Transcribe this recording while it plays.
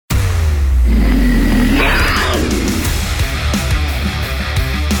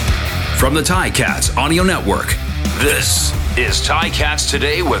From the Ticats Audio Network, this is Ticats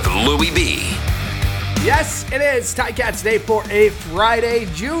Today with Louie B. Yes, it is Ticats Today for a Friday,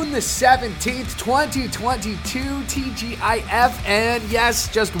 June the 17th, 2022, TGIF. And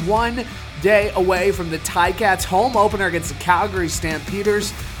yes, just 1 day away from the Ticats home opener against the Calgary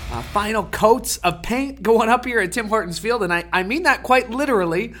Stampeders. Final coats of paint going up here at Tim Hortons Field, and I mean that quite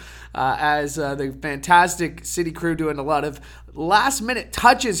literally, as the fantastic city crew doing a lot of last-minute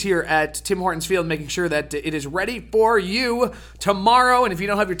touches here at Tim Hortons Field, making sure that it is ready for you tomorrow. And if you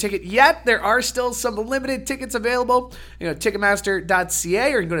don't have your ticket yet, there are still some limited tickets available.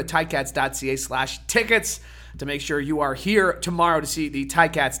 Ticketmaster.ca, or you can go to ticats.ca/tickets to make sure you are here tomorrow to see the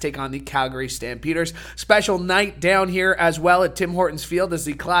Ticats take on the Calgary Stampeders. Special night down here as well at Tim Hortons Field as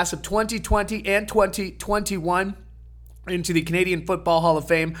the class of 2020 and 2021 into the Canadian Football Hall of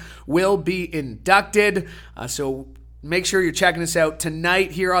Fame will be inducted. So make sure you're checking us out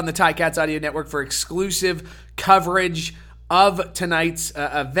tonight here on the Ticats Audio Network for exclusive coverage of tonight's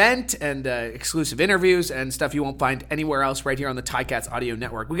event and exclusive interviews and stuff you won't find anywhere else right here on the Ticats Audio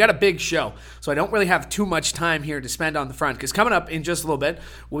Network. We got a big show, so I don't really have too much time here to spend on the front, because coming up in just a little bit,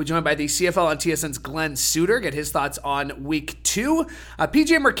 we'll be joined by the CFL on TSN's Glenn Suter, get his thoughts on Week 2.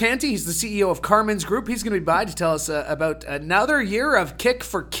 PJ Mercanti, he's the CEO of Carmen's Group. He's going to be by to tell us about another year of Kick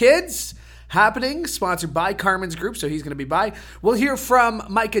for Kids happening, sponsored by Carmen's Group, so he's going to be by. We'll hear from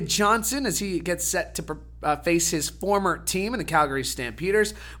Micah Johnson as he gets set to face his former team in the Calgary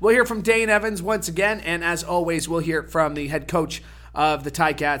Stampeders. We'll hear from Dane Evans once again, and as always, we'll hear from the head coach of the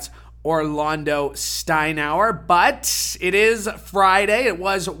Ticats, Orlando Steinauer. But it is Friday. It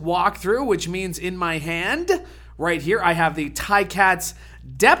was walkthrough, which means in my hand right here, I have the Ticats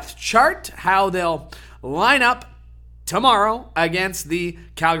depth chart, how they'll line up tomorrow against the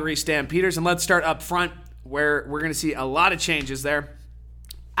Calgary Stampeders. And let's start up front, where we're going to see a lot of changes there.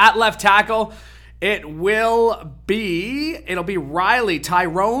 At left tackle, it'll be Riley,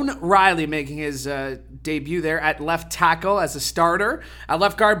 Tyrone Riley, making his debut there at left tackle as a starter. At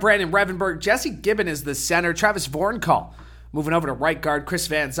left guard, Brandon Revenberg. Jesse Gibbon is the center. Travis Vorncall moving over to right guard. Chris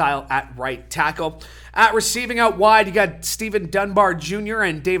Van Zyl at right tackle. At receiving out wide, you got Stephen Dunbar Jr.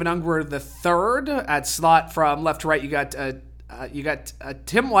 and David Ungwer III. At slot from left to right, you got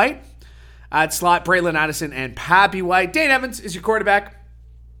Tim White. At slot, Braylon Addison and Pappy White. Dane Evans is your quarterback.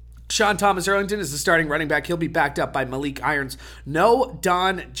 Sean Thomas Erlington is the starting running back. He'll be backed up by Malik Irons. No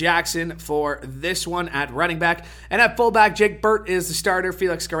Don Jackson for this one at running back. And at fullback, Jake Burt is the starter.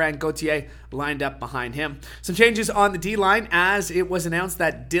 Felix Garand-Gauthier lined up behind him. Some changes on the D-line as it was announced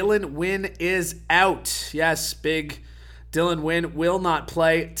that Dylan Wynn is out. Yes, big Dylan Wynn will not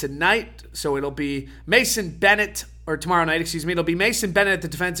play tonight. So it'll be Mason Bennett, or tomorrow night, It'll be Mason Bennett at the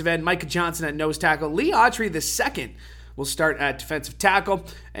defensive end, Micah Johnson at nose tackle, Lee Autry II will start at defensive tackle,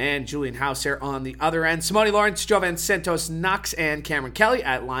 and Julian Hauser on the other end. Simone Lawrence, Jovan Santos Knox, and Cameron Kelly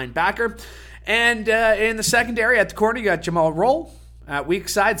at linebacker. And in the secondary at the corner, you got Jamal Roll at weak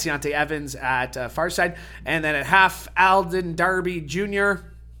side, Ciante Evans at far side, and then at half, Alden Darby Jr.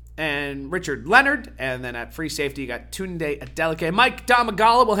 and Richard Leonard. And then at free safety, you got Tunde Adeleke. Mike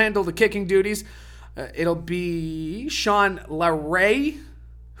Domagala will handle the kicking duties. It'll be Sean LaRae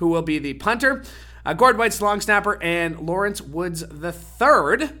who will be the punter. Gordon White's the long snapper, and Lawrence Woods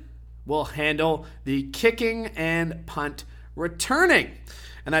III will handle the kicking and punt returning.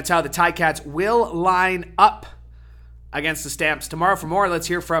 And that's how the Ticats will line up against the Stamps tomorrow. For more, let's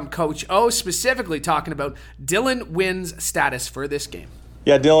hear from Coach O, specifically talking about Dylan Wynn's status for this game.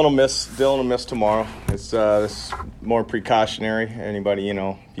 Yeah, Dylan will miss tomorrow. It's more precautionary. Anybody, you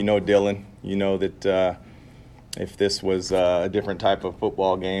know Dylan, you know that if this was a different type of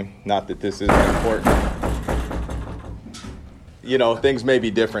football game, not that this isn't important, things may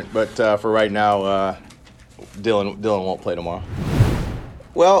be different, but for right now, Dylan won't play tomorrow.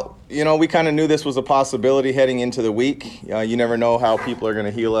 Well, we kind of knew this was a possibility heading into the week. You never know how people are going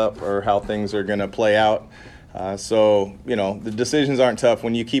to heal up or how things are going to play out. So the decisions aren't tough.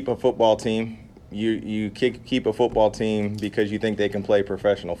 When you keep a football team, you keep a football team because you think they can play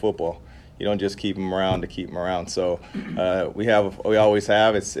professional football. You don't just keep them around to keep them around. So we always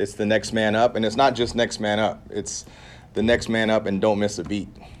have. It's the next man up, and it's not just next man up. It's the next man up and don't miss a beat.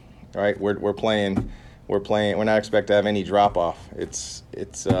 All right, we're playing. We're not expect to have any drop off. It's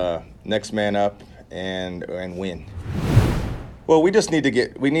next man up and win. Well, we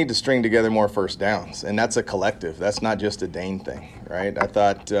need to string together more first downs, and that's a collective. That's not just a Dane thing, right? I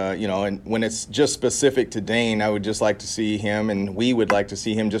thought, and when it's just specific to Dane, I would just like to see him, and we would like to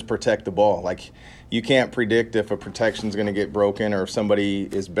see him just protect the ball. Like, you can't predict if a protection's going to get broken or if somebody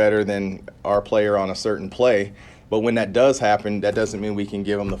is better than our player on a certain play. But when that does happen, that doesn't mean we can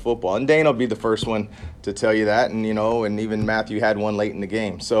give them the football. And Dane will be the first one to tell you that, and and even Matthew had one late in the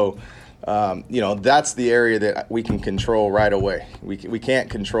game. So, that's the area that we can control right away. We can't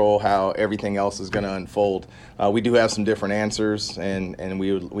control how everything else is going to unfold. We do have some different answers, and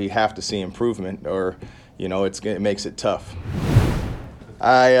we have to see improvement, or it makes it tough.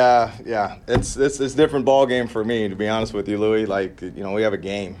 It's a different ball game for me, to be honest with you, Louis. We have a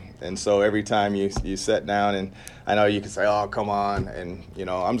game, and so every time you sit down, and I know you can say, "Oh, come on," and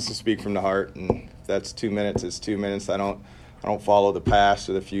I'm just to speak from the heart, and if that's 2 minutes, it's 2 minutes. I don't follow the past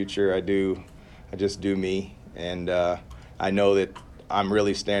or the future. I just do me, and I know that I'm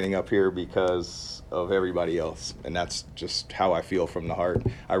really standing up here because of everybody else, and that's just how I feel from the heart.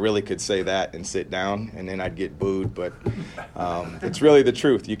 I really could say that and sit down, and then I'd get booed, but it's really the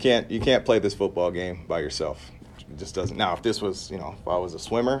truth. You can't play this football game by yourself. It just doesn't. Now, if this was, if I was a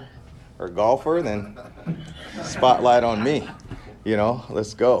swimmer or a golfer, then spotlight on me.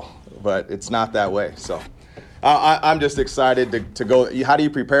 Let's go. But it's not that way. So I'm just excited to go. How do you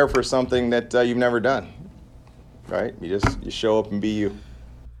prepare for something that you've never done? Right? You show up and be you.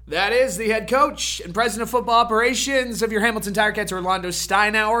 That is the head coach and president of football operations of your Hamilton Tiger Cats, Orlando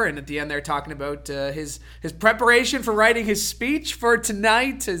Steinauer. And at the end, they're talking about his preparation for writing his speech for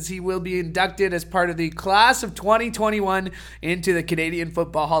tonight, as he will be inducted as part of the class of 2021 into the Canadian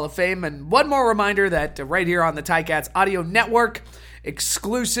Football Hall of Fame. And one more reminder that right here on the Ticats Audio Network,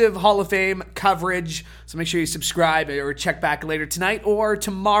 exclusive Hall of Fame coverage. So make sure you subscribe or check back later tonight or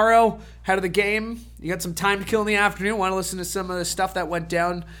tomorrow ahead of the game. You got some time to kill in the afternoon, want to listen to some of the stuff that went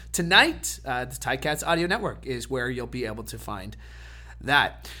down tonight, the Ticats Audio Network is where you'll be able to find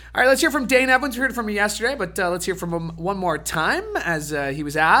that. All right, let's hear from Dane Evans. We heard from him yesterday, but let's hear from him one more time as he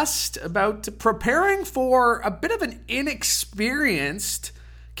was asked about preparing for a bit of an inexperienced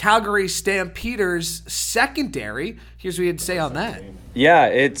Calgary Stampeders secondary. Here's what he had to say on that. Yeah,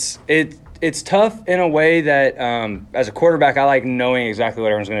 it's tough in a way that as a quarterback, I like knowing exactly what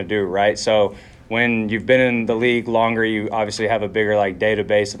everyone's going to do, right? So when you've been in the league longer, you obviously have a bigger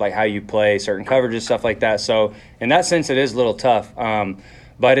database of how you play certain coverages, stuff like that. So in that sense, it is a little tough.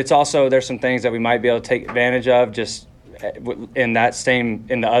 But it's also, there's some things that we might be able to take advantage of just in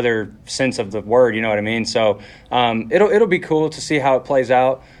the other sense of the word, you know what I mean? So it'll be cool to see how it plays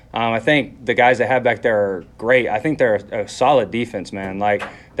out. I think the guys they have back there are great. I think they're a solid defense, man.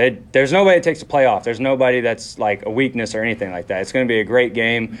 There's nobody that takes a play off. There's nobody that's a weakness or anything like that. It's going to be a great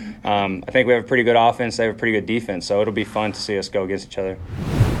game. I think we have a pretty good offense. They have a pretty good defense, so it'll be fun to see us go against each other.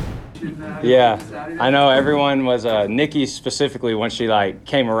 Yeah, I know everyone was Nikki specifically when she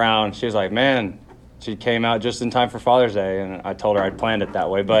came around. She was like, man. She came out just in time for Father's Day, and I told her I'd planned it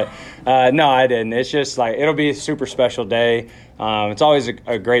that way. But, no, I didn't. It's just, it'll be a super special day. It's always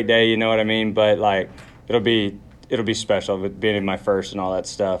a great day, you know what I mean? But, it'll be special with being my first and all that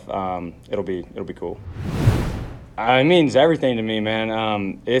stuff. It'll be cool. It means everything to me,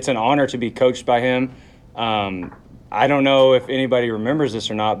 man. It's an honor to be coached by him. I don't know if anybody remembers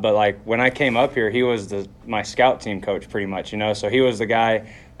this or not, but, when I came up here, he was my scout team coach pretty much, So he was the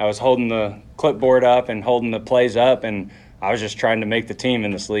guy – I was holding the clipboard up and holding the plays up, and I was just trying to make the team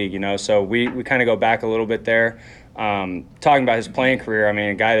in this league, So we kind of go back a little bit there. Talking about his playing career,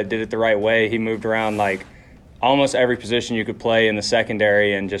 a guy that did it the right way. He moved around almost every position you could play in the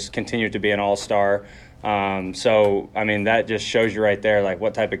secondary and just continued to be an all-star. That just shows you right there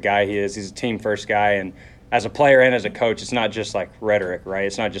what type of guy he is. He's a team-first guy, and as a player and as a coach, it's not just rhetoric, right?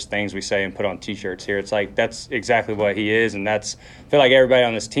 It's not just things we say and put on T-shirts here. It's that's exactly what he is, and I feel like everybody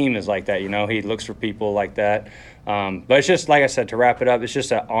on this team is like that, He looks for people like that. But it's just, like I said, to wrap it up, it's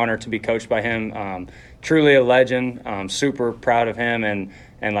just an honor to be coached by him. Truly a legend. Super proud of him, and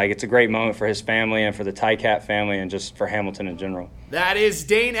it's a great moment for his family and for the Ticat family and just for Hamilton in general. That is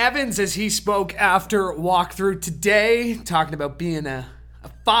Dane Evans as he spoke after walkthrough today, talking about being a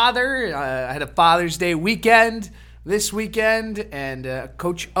father. I had a Father's Day weekend this weekend, and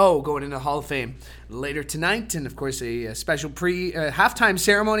Coach O going into the Hall of Fame later tonight, and of course a special halftime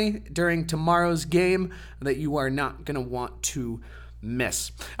ceremony during tomorrow's game that you are not going to want to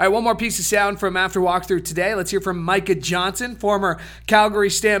miss. All right, one more piece of sound from after walkthrough today. Let's hear from Micah Johnson, former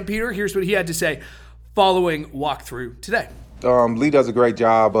Calgary Stampeder. Here's what he had to say following walkthrough today. Lee does a great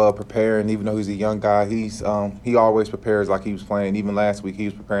job preparing. Even though he's a young guy, he always prepares like he was playing. Even last week, he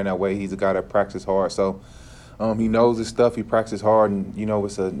was preparing that way. He's a guy that practices hard. So he knows his stuff. He practices hard, and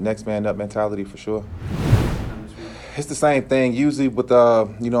it's a next man up mentality for sure. It's the same thing. Usually with a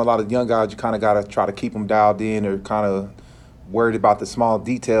lot of young guys, you kind of got to try to keep them dialed in or kind of worried about the small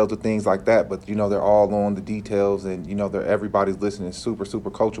details of things like that, but they're all on the details, and everybody's listening. Super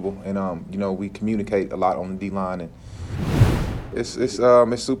coachable, and we communicate a lot on the D line, and it's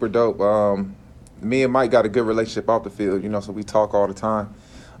super dope. Me and Mike got a good relationship off the field, so we talk all the time.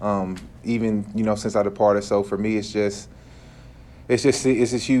 Even since I departed, so for me it's just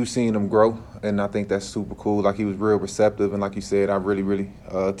huge seeing him grow, and I think that's super cool. Like, he was real receptive, and like you said, I really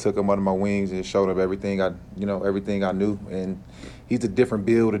took him under my wings and showed him everything I knew. And he's a different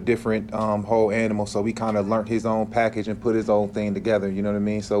build, a different whole animal. So we kind of learned his own package and put his own thing together. You know what I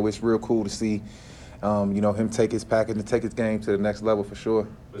mean? So it's real cool to see, him take his package and take his game to the next level for sure.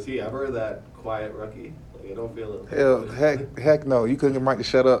 Was he ever that quiet rookie? Like, I don't feel it. Heck no. You couldn't get Mike to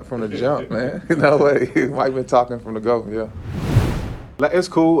shut up from the jump, man. No way. Mike been talking from the go. Yeah. It's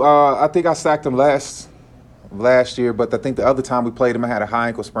cool. I think I sacked him last year, but I think the other time we played him, I had a high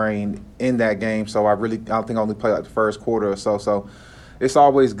ankle sprain in that game, so I think I only played like the first quarter or so. So it's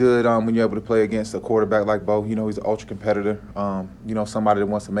always good when you're able to play against a quarterback like Bo. He's an ultra competitor. Somebody that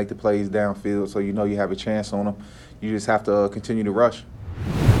wants to make the plays downfield, so you have a chance on him. You just have to continue to rush.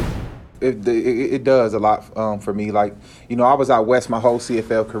 It does a lot for me. Like, I was out west my whole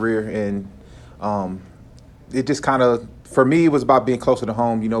CFL career, and it just kind of, for me, it was about being closer to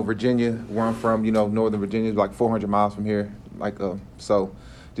home. Virginia, where I'm from, Northern Virginia is like 400 miles from here. So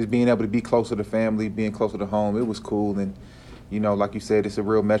just being able to be closer to family, being closer to home, it was cool. And, like you said, it's a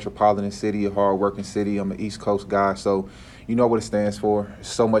real metropolitan city, a hard-working city. I'm an East Coast guy, so you know what it stands for.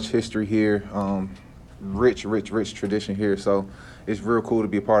 So much history here, rich tradition here. So it's real cool to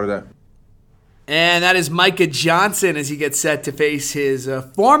be a part of that. And that is Micah Johnson as he gets set to face his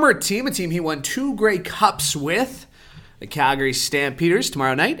former team, a team he won 2 Grey Cups with, the Calgary Stampeders,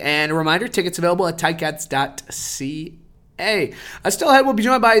 tomorrow night. And a reminder, tickets available at ticats.ca. Still ahead, we'll be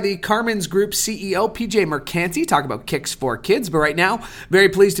joined by the Carmen's Group CEO, PJ Mercanti, talk about Kicks for Kids. But right now, very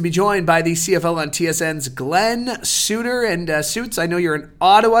pleased to be joined by the CFL on TSN's Glenn Suter. And Suits, I know you're in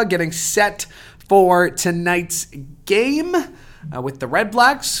Ottawa getting set for tonight's game with the Red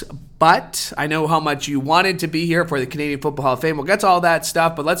Blacks. But I know how much you wanted to be here for the Canadian Football Hall of Fame. We'll get to all that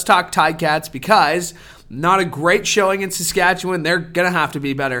stuff, but let's talk Ticats, because not a great showing in Saskatchewan. They're going to have to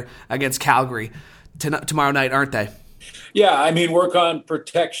be better against Calgary tomorrow night, aren't they? Yeah, work on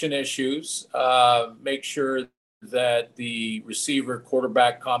protection issues. Make sure that the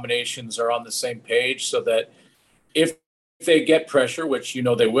receiver-quarterback combinations are on the same page, so that if they get pressure, which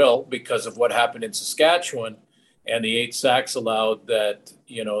they will because of what happened in Saskatchewan, and the 8 sacks allowed, that's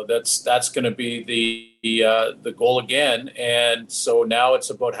going to be the goal again. And so now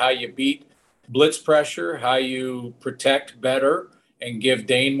it's about how you beat blitz pressure, how you protect better and give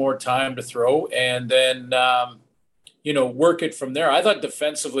Dane more time to throw, and then work it from there. I thought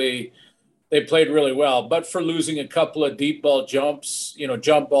defensively they played really well, but for losing a couple of deep ball jumps,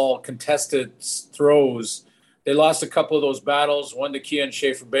 jump ball contested throws, they lost a couple of those battles, one to Keon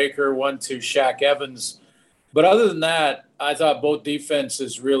Schaefer-Baker, one to Shaq Evans. But other than that, I thought both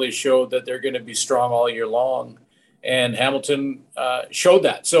defenses really showed that they're going to be strong all year long, and Hamilton showed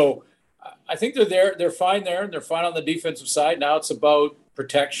that. So I think they're there. They're fine there, and they're fine on the defensive side. Now it's about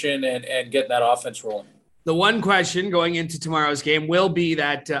protection and getting that offense rolling. The one question going into tomorrow's game will be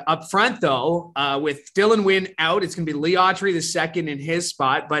that up front, though, with Dylan Wynn out, it's going to be Lee Autry the second in his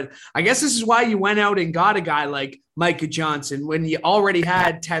spot. But I guess this is why you went out and got a guy like Micah Johnson when you already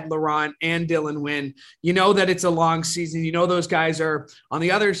had Ted Laurent and Dylan Wynn. You know that it's a long season. You know those guys are on the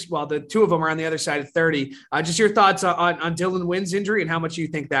other – well, the two of them are on the other side of 30. Just your thoughts on Dylan Wynn's injury and how much you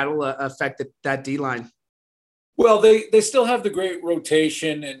think that will affect that D-line. Well, they still have the great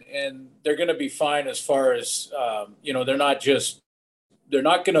rotation, and they're going to be fine as far as they're not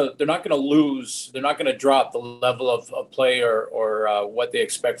going to lose. They're not going to drop the level of play or what they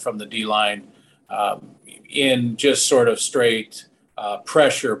expect from the D line in just sort of straight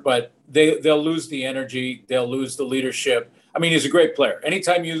pressure. But they'll lose the energy. They'll lose the leadership. He's a great player.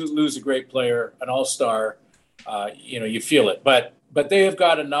 Anytime you lose a great player, an all-star, you feel it. But they have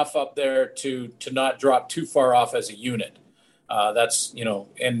got enough up there to not drop too far off as a unit.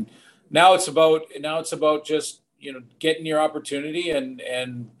 And now it's about just, getting your opportunity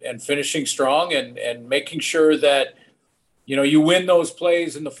and finishing strong and making sure that, you win those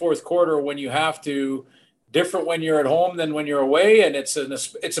plays in the fourth quarter when you have to. Different when you're at home than when you're away. And it's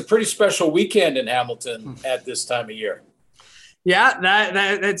a pretty special weekend in Hamilton at this time of year. Yeah,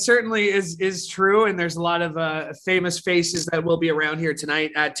 that certainly is true, and there's a lot of famous faces that will be around here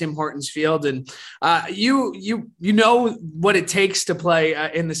tonight at Tim Hortons Field, and you know what it takes to play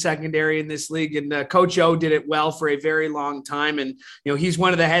in the secondary in this league, and Coach O did it well for a very long time, and he's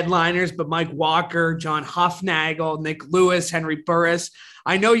one of the headliners. But Mike Walker, John Hufnagel, Nick Lewis, Henry Burris,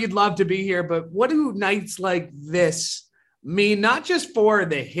 I know you'd love to be here, but what do nights like this mean, not just for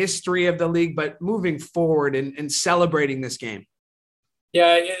the history of the league, but moving forward and celebrating this game?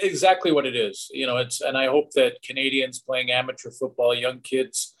 Yeah, exactly what it is. And I hope that Canadians playing amateur football, young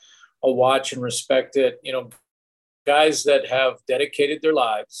kids will watch and respect it. Guys that have dedicated their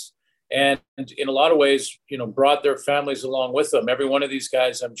lives and in a lot of ways, brought their families along with them. Every one of these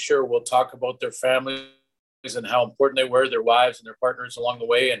guys, I'm sure, will talk about their families and how important they were, their wives and their partners along the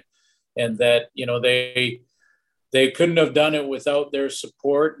way. And that, they couldn't have done it without their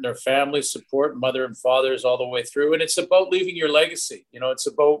support and their family's support, mother and fathers all the way through. And it's about leaving your legacy. It's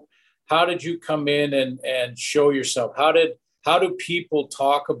about how did you come in and show yourself? How do people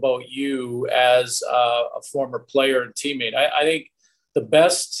talk about you as a former player and teammate? I think the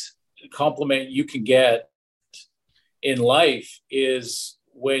best compliment you can get in life is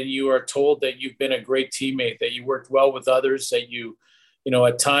when you are told that you've been a great teammate, that you worked well with others, that you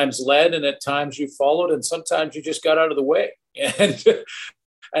at times led and at times you followed, and sometimes you just got out of the way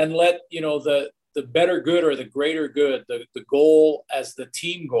and let, the better good or the greater good, the goal as the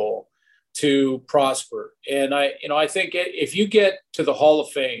team goal to prosper. And I think if you get to the Hall of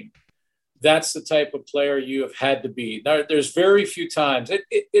Fame, that's the type of player you have had to be. Now, there's very few times,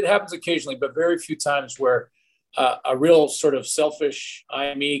 it happens occasionally, but very few times where a real sort of selfish,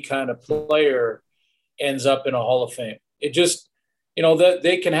 me kind of player ends up in a Hall of Fame. It just, that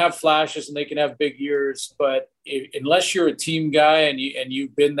they can have flashes and they can have big years, but unless you're a team guy and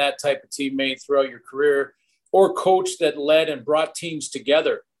you've been that type of teammate throughout your career, or coach that led and brought teams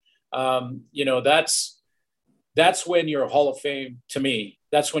together, that's when you're a Hall of Fame. To me,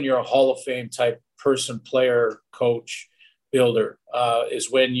 that's when you're a Hall of Fame type person, player, coach, builder. Is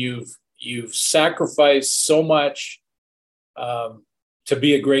when you've sacrificed so much to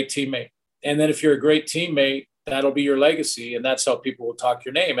be a great teammate, and then if you're a great teammate, that'll be your legacy, and that's how people will talk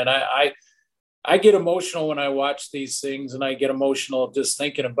your name. And I get emotional when I watch these things, and I get emotional just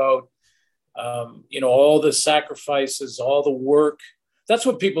thinking about, all the sacrifices, all the work. That's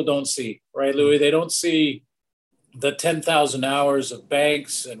what people don't see, right, Louis? They don't see the 10,000 hours of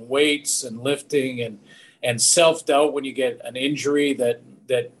banks and weights and lifting and self-doubt when you get an injury that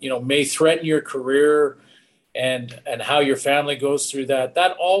may threaten your career, and how your family goes through that.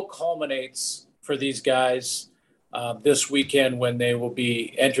 That all culminates for these guys this weekend when they will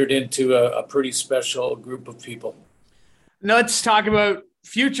be entered into a pretty special group of people. Now let's talk about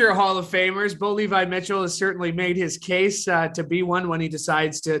future Hall of Famers. Bo Levi Mitchell has certainly made his case to be one when he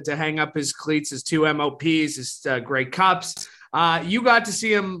decides to hang up his cleats, his 2 MOPs, his Grey Cups. You got to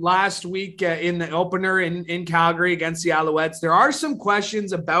see him last week in the opener in Calgary against the Alouettes. There are some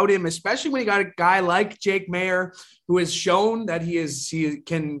questions about him, especially when you got a guy like Jake Maier, who has shown that he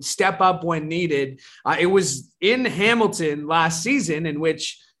can step up when needed. It was in Hamilton last season in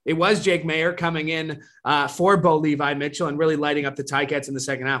which it was Jake Maier coming in for Bo Levi Mitchell and really lighting up the Ticats in the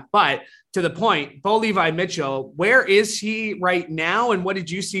second half. But to the point, Bo Levi Mitchell, where is he right now, and what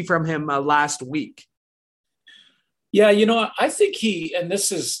did you see from him last week? Yeah, I think and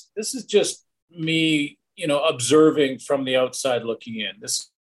this is just me, observing from the outside looking in. This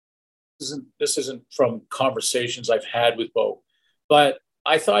isn't from conversations I've had with Bo, but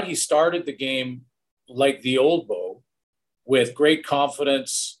I thought he started the game like the old Bo, with great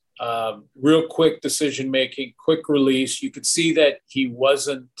confidence, real quick decision-making, quick release. You could see that he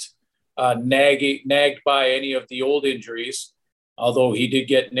wasn't nagged by any of the old injuries, although he did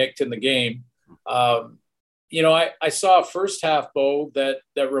get nicked in the game. I saw a first half, Bo, that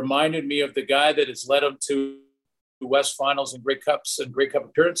reminded me of the guy that has led him to West Finals and Grey Cups and Grey Cup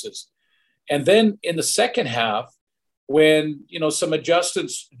appearances. And then in the second half, when, some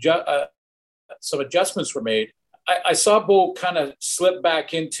adjustments were made, I saw Bo kind of slip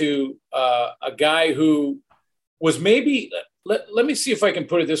back into a guy who was maybe, let me see if I can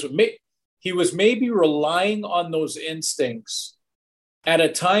put it this way. He was maybe relying on those instincts at a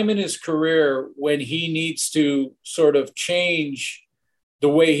time in his career when he needs to sort of change the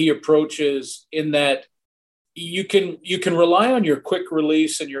way he approaches, in that you can rely on your quick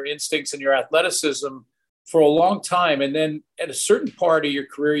release and your instincts and your athleticism for a long time. And then at a certain part of your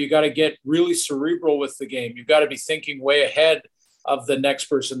career, you got to get really cerebral with the game. You've got to be thinking way ahead of the next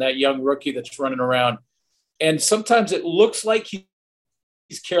person, that young rookie that's running around. And sometimes it looks like he's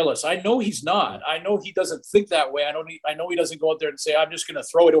careless. I know he's not. I know he doesn't think that way. I know he doesn't go out there and say, I'm just going to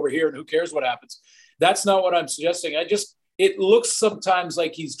throw it over here and who cares what happens. That's not what I'm suggesting. It looks sometimes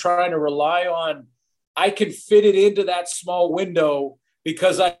like he's trying to rely on, I can fit it into that small window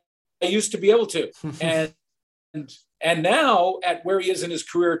because I used to be able to. And now at where he is in his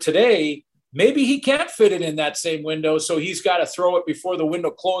career today, maybe he can't fit it in that same window. So he's got to throw it before the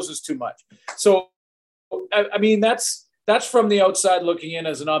window closes too much. So, I mean, that's from the outside looking in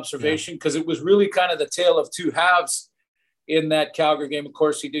as an observation, because it was really kind of the tale of two halves in that Calgary game. Of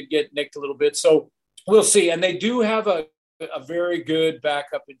course, he did get nicked a little bit. So we'll see. And they do have a very good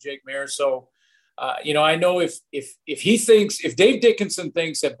backup in Jake Maier. So, I know if Dave Dickenson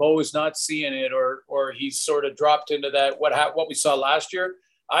thinks that Bo is not seeing it or he's sort of dropped into that, what we saw last year,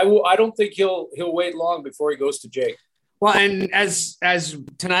 I don't think he'll wait long before he goes to Jake. Well, and as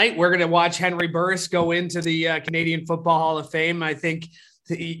tonight, we're going to watch Henry Burris go into the Canadian Football Hall of Fame. I think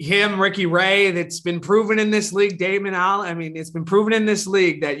him, Ricky Ray, that's been proven in this league, Damon Al. I mean, it's been proven in this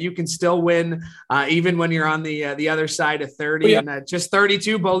league that you can still win even when you're on the other side of 30. Yeah. And just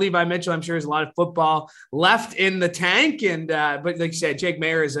 32, Bo Levi Mitchell, I'm sure has a lot of football left in the tank. And but like you said, Jake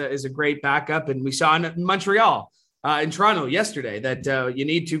Maier is a great backup. And we saw in Montreal, in Toronto yesterday that you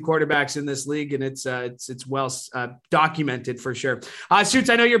need two quarterbacks in this league, and it's well documented for sure. Suits,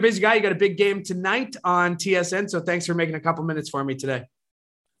 I know you're a busy guy. You got a big game tonight on TSN, so thanks for making a couple minutes for me today.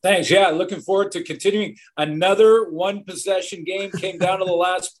 Thanks. Yeah, looking forward to continuing. Another one possession game came down to the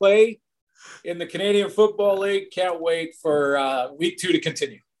last play in the Canadian Football League. Can't wait for week 2 to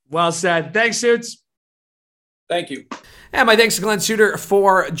continue. Well said. Thanks, Suits. Thank you. And my thanks to Glenn Suter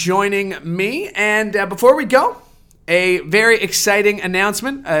for joining me. And before we go, a very exciting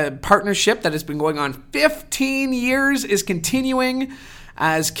announcement. A partnership that has been going on 15 years is continuing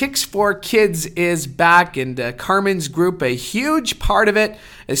as Kicks for Kids is back, and Carmen's Group, a huge part of it.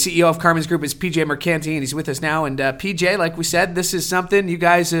 The CEO of Carmen's Group is PJ Mercanti, and he's with us now. And PJ, like we said, this is something you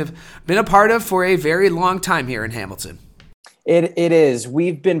guys have been a part of for a very long time here in Hamilton. It is.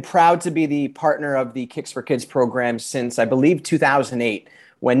 We've been proud to be the partner of the Kicks for Kids program since, I believe, 2008.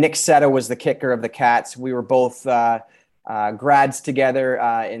 When Nick Setta was the kicker of the Cats. We were both grads together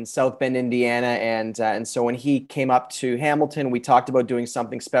in South Bend, Indiana. And so when he came up to Hamilton, we talked about doing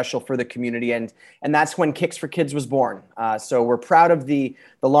something special for the community. And that's when Kicks for Kids was born. So we're proud of the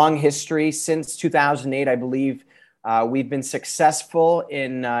long history. Since 2008, I believe we've been successful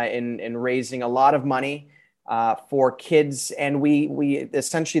in raising a lot of money for kids. And we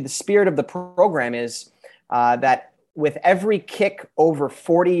essentially, the spirit of the program is that with every kick over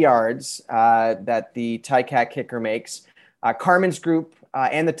 40 yards that the Ticat kicker makes, Carmen's Group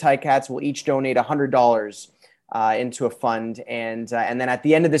and the Ticats will each donate $100 into a fund. And then at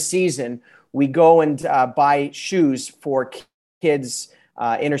the end of the season, we go and buy shoes for kids,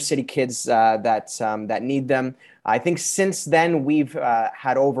 inner city kids that need them. I think since then, we've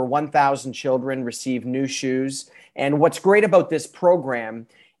had over 1,000 children receive new shoes. And what's great about this program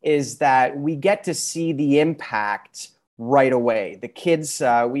is that we get to see the impact right away. The kids,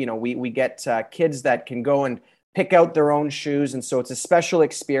 we get kids that can go and pick out their own shoes. And so it's a special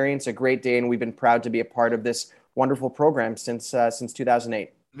experience, a great day. And we've been proud to be a part of this wonderful program since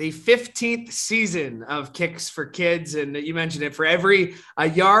 2008. The 15th season of Kicks for Kids. And you mentioned it, for every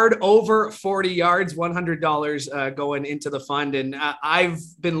yard over 40 yards, $100 going into the fund. And I've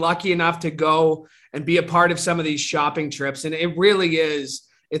been lucky enough to go and be a part of some of these shopping trips. And it really is,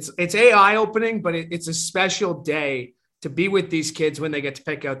 it's eye-opening, but it's a special day to be with these kids when they get to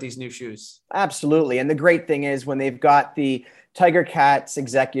pick out these new shoes. Absolutely. And the great thing is when they've got the Tiger Cats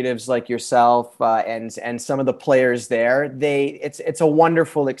executives like yourself and some of the players there, it's a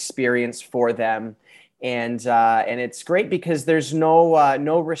wonderful experience for them. And it's great because there's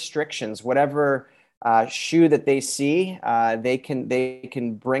no restrictions. Whatever shoe that they see, they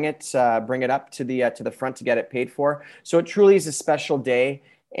can bring it up to the front to get it paid for. So it truly is a special day.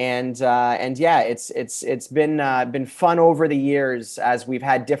 And yeah, it's been fun over the years as we've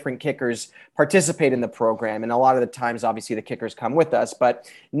had different kickers participate in the program. And a lot of the times, obviously, the kickers come with us. But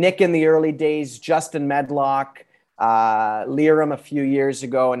Nick in the early days, Justin Medlock, Liram a few years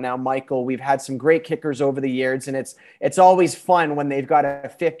ago, and now Michael. We've had some great kickers over the years, and it's always fun when they've got a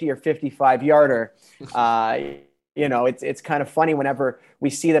 50 or 55 yarder. It's kind of funny whenever we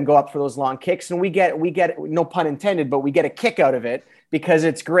see them go up for those long kicks, and we get no pun intended, but we get a kick out of it. Because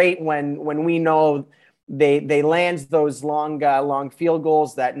it's great when we know they land those long field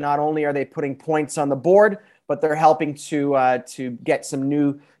goals that not only are they putting points on the board, but they're helping to get some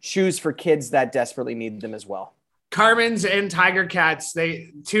new shoes for kids that desperately need them as well. Carmen's and Tiger Cats,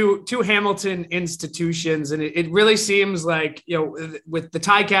 they two Hamilton institutions, and it really seems like, with the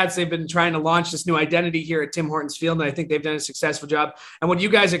Ticats, they've been trying to launch this new identity here at Tim Hortons Field, and I think they've done a successful job. And what you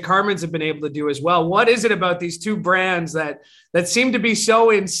guys at Carmen's have been able to do as well. What is it about these two brands that seem to be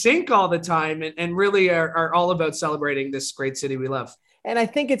so in sync all the time, and really are all about celebrating this great city we love? And I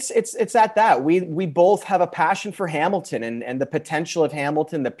think it's at that. We both have a passion for Hamilton and the potential of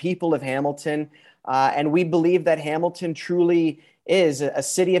Hamilton, the people of Hamilton. And we believe that Hamilton truly is a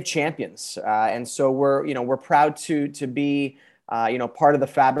city of champions. And so we're proud to be, part of the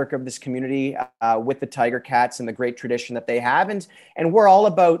fabric of this community with the Tiger Cats and the great tradition that they have. And we're all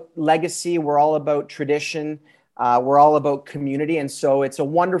about legacy. We're all about tradition. We're all about community. And so it's a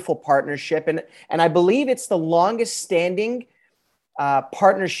wonderful partnership. And I believe it's the longest standing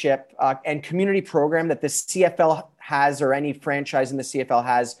partnership and community program that the CFL has, or any franchise in the CFL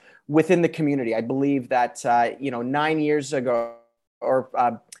has, within the community. I believe that, 9 years ago,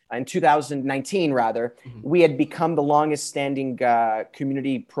 or in 2019, rather, we had become the longest standing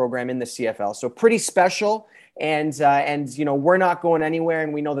community program in the CFL. So pretty special. And we're not going anywhere.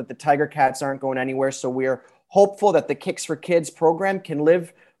 And we know that the Tiger Cats aren't going anywhere. So we're hopeful that the Kicks for Kids program can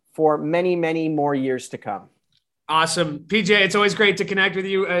live for many, many more years to come. Awesome. PJ, it's always great to connect with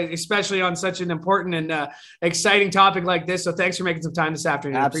you, especially on such an important and exciting topic like this. So thanks for making some time this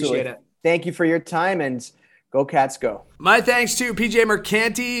afternoon. Absolutely. Appreciate it. Thank you for your time, and go Cats go. My thanks to PJ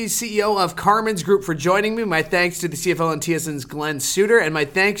Mercanti, CEO of Carmen's Group, for joining me. My thanks to the CFL and TSN's Glenn Suter, and my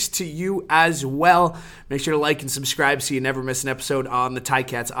thanks to you as well. Make sure to like and subscribe so you never miss an episode on the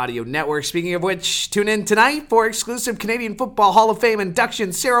Ticats Audio Network. Speaking of which, tune in tonight for exclusive Canadian Football Hall of Fame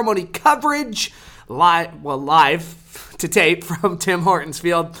induction ceremony coverage. Live to tape from Tim Hortons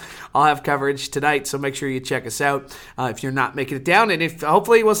Field. I'll have coverage tonight, so make sure you check us out if you're not making it down. And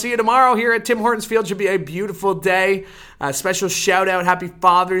hopefully we'll see you tomorrow here at Tim Hortons Field. Should be a beautiful day. Special shout out, happy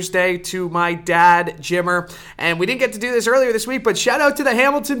Father's Day to my dad, Jimmer. And we didn't get to do this earlier this week, but shout out to the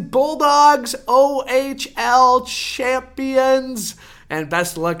Hamilton Bulldogs, OHL champions. And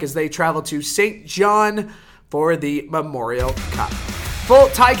best of luck as they travel to St. John for the Memorial Cup. Full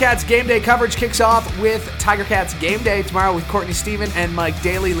Ticats game day coverage kicks off with Tiger Cats game day tomorrow with Courtney Stephen and Mike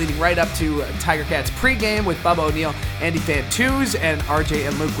Daly, leading right up to Tiger Cats pregame with Bubba O'Neill, Andy Fantuz, and RJ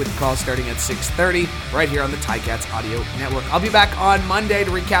and Luke with the call starting at 6:30 right here on the Ticats Audio Network. I'll be back on Monday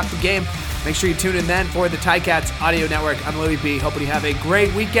to recap the game. Make sure you tune in then for the Ticats Audio Network. I'm Louie B. Hoping you have a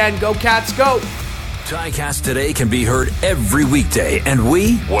great weekend. Go Cats, go! Ticats Today can be heard every weekday, and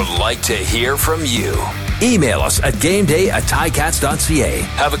we would like to hear from you. Email us at gameday@ticats.ca.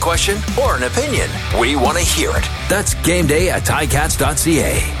 Have a question or an opinion? We want to hear it. That's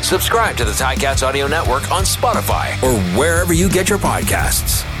gameday@ticats.ca. Subscribe to the Ticats Audio Network on Spotify or wherever you get your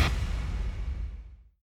podcasts.